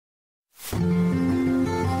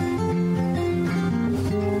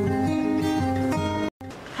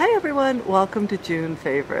everyone, welcome to June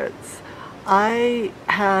Favorites. I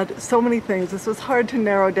had so many things. This was hard to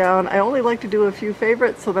narrow down. I only like to do a few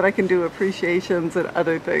favorites so that I can do appreciations and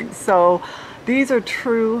other things. So these are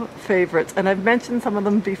true favorites, and I've mentioned some of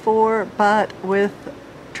them before, but with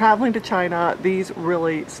traveling to China, these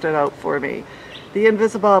really stood out for me. The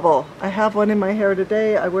Invisibobble. I have one in my hair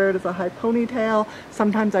today. I wear it as a high ponytail.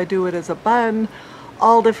 Sometimes I do it as a bun.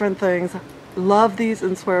 All different things. Love these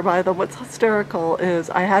and swear by them. What's hysterical is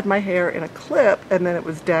I had my hair in a clip and then it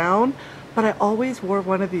was down, but I always wore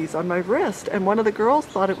one of these on my wrist, and one of the girls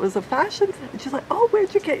thought it was a fashion, and she's like, oh,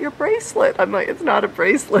 where'd you get your bracelet? I'm like, it's not a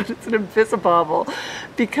bracelet, it's an Invisibobble,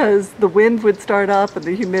 because the wind would start up and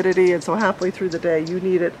the humidity, and so halfway through the day you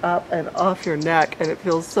need it up and off your neck, and it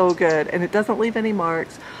feels so good, and it doesn't leave any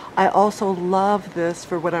marks. I also love this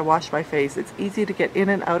for when I wash my face. It's easy to get in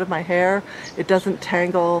and out of my hair. It doesn't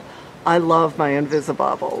tangle. I love my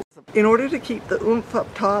Invisibobbles. In order to keep the oomph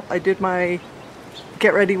up top, I did my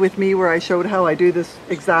Get Ready With Me where I showed how I do this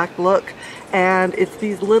exact look, and it's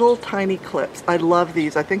these little tiny clips. I love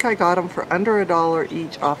these. I think I got them for under $1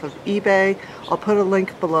 each off of eBay. I'll put a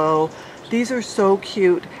link below. These are so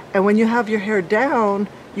cute, and when you have your hair down,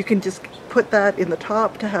 you can just put that in the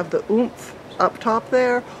top to have the oomph up top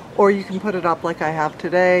there, or you can put it up like I have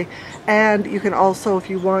today, and you can also, if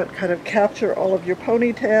you want, kind of capture all of your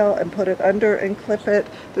ponytail and put it under and clip it.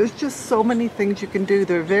 There's just so many things you can do.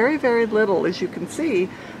 They're very, very little, as you can see,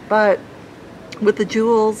 but with the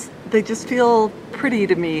jewels, they just feel pretty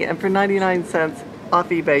to me, and for 99 cents off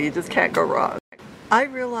eBay, you just can't go wrong. I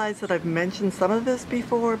realize that I've mentioned some of this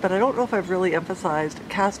before, but I don't know if I've really emphasized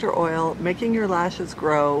castor oil, making your lashes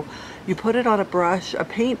grow. You put it on a brush, a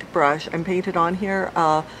paint brush, and paint it on here.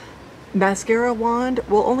 Mascara wand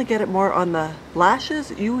will only get it more on the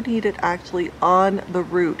lashes. You need it actually on the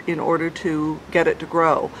root in order to get it to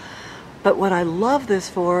grow. But what I love this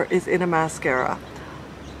for is in a mascara.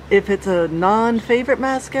 If it's a non-favorite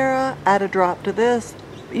mascara, add a drop to this.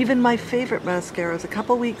 Even my favorite mascaras, a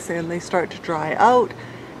couple weeks in, they start to dry out.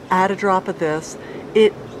 Add a drop of this.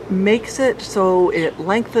 It makes it so it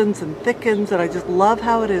lengthens and thickens, and I just love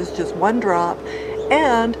how it is just one drop,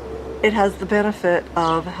 and it has the benefit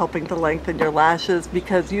of helping to lengthen your lashes,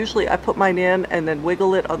 because usually I put mine in and then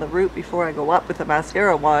wiggle it on the root before I go up with a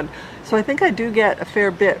mascara wand. So I think I do get a fair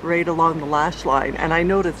bit right along the lash line, and I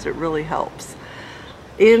noticed it really helps.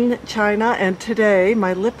 In China and today,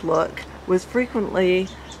 my lip look was frequently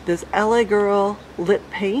this LA Girl lip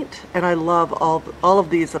paint, and I love all of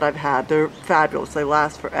these that I've had. They're fabulous. They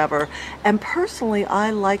last forever. And personally, I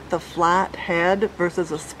like the flat head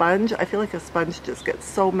versus a sponge. I feel like a sponge just gets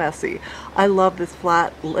so messy. I love this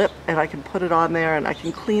flat lip, and I can put it on there and I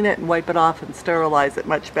can clean it and wipe it off and sterilize it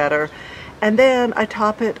much better. And then I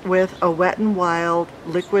top it with a Wet n Wild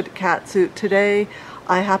liquid catsuit. Today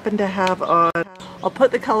I happen to have on, I'll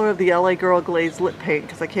put the color of the LA Girl Glaze lip paint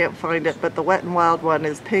because I can't find it, but the Wet n Wild one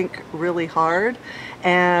is pink really hard,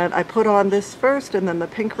 and I put on this first and then the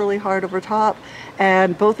pink really hard over top,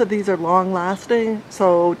 and both of these are long lasting,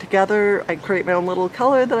 so together I create my own little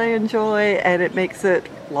color that I enjoy, and it makes it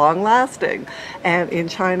long lasting. And in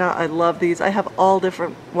China, I love these. I have all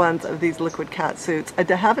different ones of these liquid catsuits.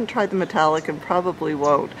 I haven't tried the metallic and probably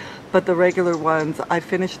won't, but the regular ones, I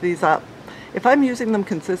finish these up. If I'm using them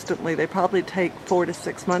consistently, they probably take 4 to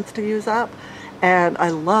 6 months to use up, and I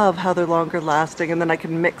love how they're longer lasting, and then I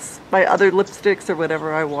can mix my other lipsticks or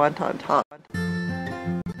whatever I want on top.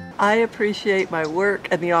 I appreciate my work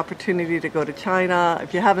and the opportunity to go to China.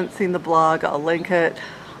 If you haven't seen the blog, I'll link it.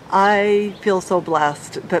 I feel so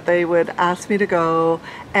blessed that they would ask me to go,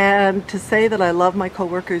 and to say that I love my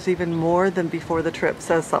coworkers even more than before the trip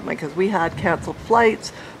says something, because we had canceled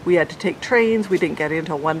flights, we had to take trains, we didn't get in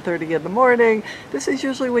until 1:30 in the morning. This is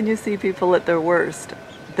usually when you see people at their worst.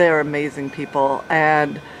 They're amazing people,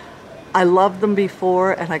 and I loved them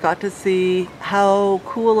before, and I got to see how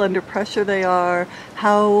cool under pressure they are,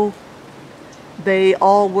 how they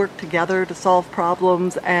all work together to solve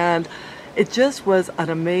problems, and it just was an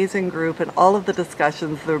amazing group, and all of the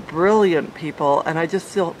discussions, they're brilliant people, and I just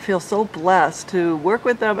feel so blessed to work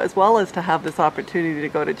with them as well as to have this opportunity to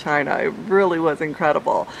go to China. It really was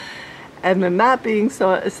incredible. And then that being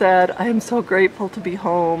said, I am so grateful to be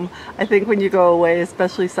home. I think when you go away,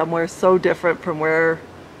 especially somewhere so different from where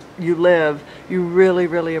you live, you really,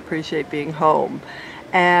 really appreciate being home.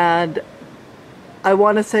 And I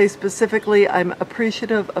want to say specifically, I'm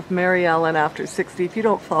appreciative of Mary Ellen after 60. If you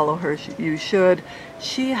don't follow her, you should.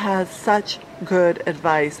 She has such good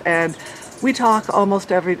advice, and we talk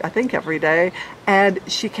almost every day, and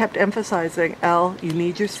she kept emphasizing, Elle, you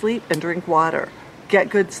need your sleep and drink water.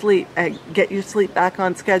 Get good sleep and get your sleep back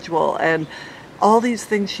on schedule. And all these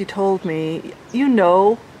things she told me, you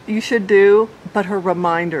know, you should do, but her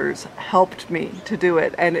reminders helped me to do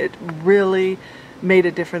it, and it really made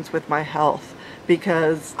a difference with my health,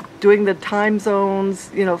 because doing the time zones,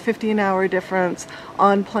 you know, 15-hour difference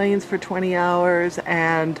on planes for 20 hours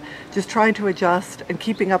and just trying to adjust and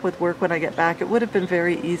keeping up with work when I get back, it would have been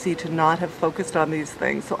very easy to not have focused on these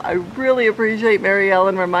things. So I really appreciate Mary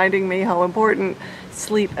Ellen reminding me how important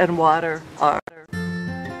sleep and water are.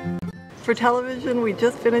 For television, we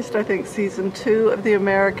just finished, I think, season 2 of The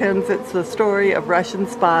Americans. It's the story of Russian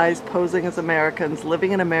spies posing as Americans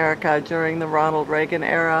living in America during the Ronald Reagan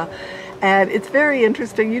era. And it's very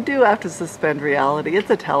interesting. You do have to suspend reality.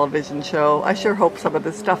 It's a television show. I sure hope some of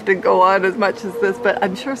this stuff didn't go on as much as this, but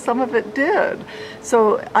I'm sure some of it did.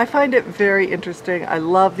 So I find it very interesting. I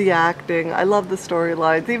love the acting. I love the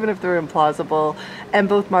storylines, even if they're implausible. And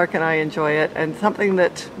both Mark and I enjoy it. And something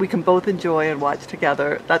that we can both enjoy and watch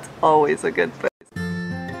together, that's always a good thing.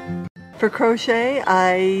 For crochet,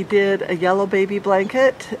 I did a yellow baby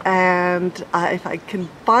blanket, and if I can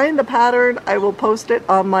find the pattern, I will post it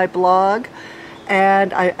on my blog.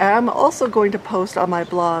 And I am also going to post on my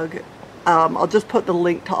blog, I'll just put the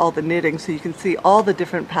link to all the knitting so you can see all the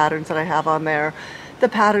different patterns that I have on there. The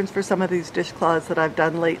patterns for some of these dishcloths that I've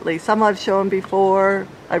done lately. Some I've shown before.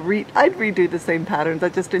 I'd redo the same patterns. I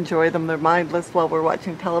just enjoy them. They're mindless while we're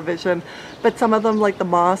watching television. But some of them, like the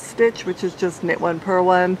moss stitch, which is just knit one, purl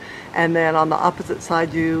one, and then on the opposite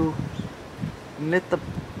side you knit the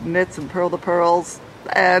knits and purl the pearls,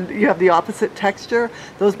 and you have the opposite texture.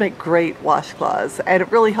 Those make great washcloths, and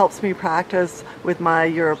it really helps me practice with my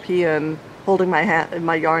European, holding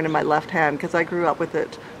my yarn in my left hand, because I grew up with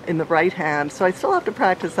it in the right hand, so I still have to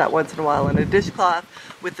practice that once in a while. And a dishcloth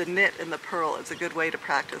with the knit and the purl is a good way to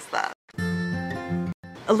practice that.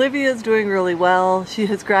 Olivia is doing really well. She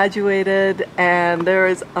has graduated, and there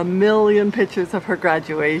is a million pictures of her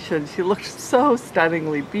graduation. She looked so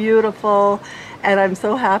stunningly beautiful, and I'm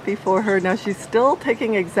so happy for her. Now she's still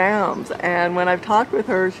taking exams, and when I've talked with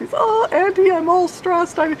her, she's, "Oh, Auntie, I'm all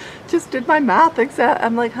stressed. I just did my math exam."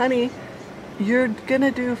 I'm like, "Honey, you're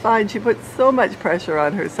gonna do fine." She puts so much pressure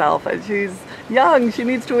on herself, and she's young. She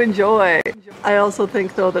needs to enjoy. I also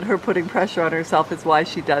think, though, that her putting pressure on herself is why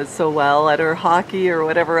she does so well at her hockey or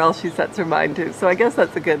whatever else she sets her mind to. So I guess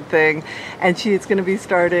that's a good thing. And she's going to be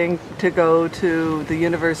starting to go to the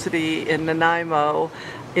university in Nanaimo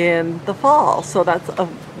in the fall. So that's a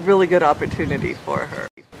really good opportunity for her.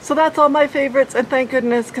 So that's all my favorites, and thank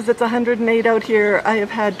goodness, because it's 108 out here. I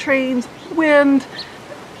have had trains, wind,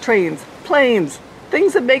 trains, planes,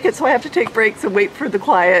 things that make it so I have to take breaks and wait for the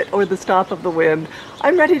quiet or the stop of the wind.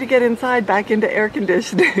 I'm ready to get inside, back into air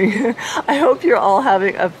conditioning. I hope you're all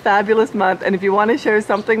having a fabulous month, and if you want to share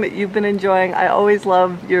something that you've been enjoying, I always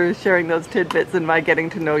love your sharing those tidbits and my getting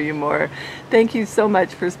to know you more. Thank you so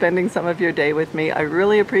much for spending some of your day with me. I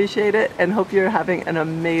really appreciate it, and hope you're having an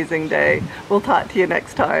amazing day. We'll talk to you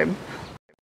next time.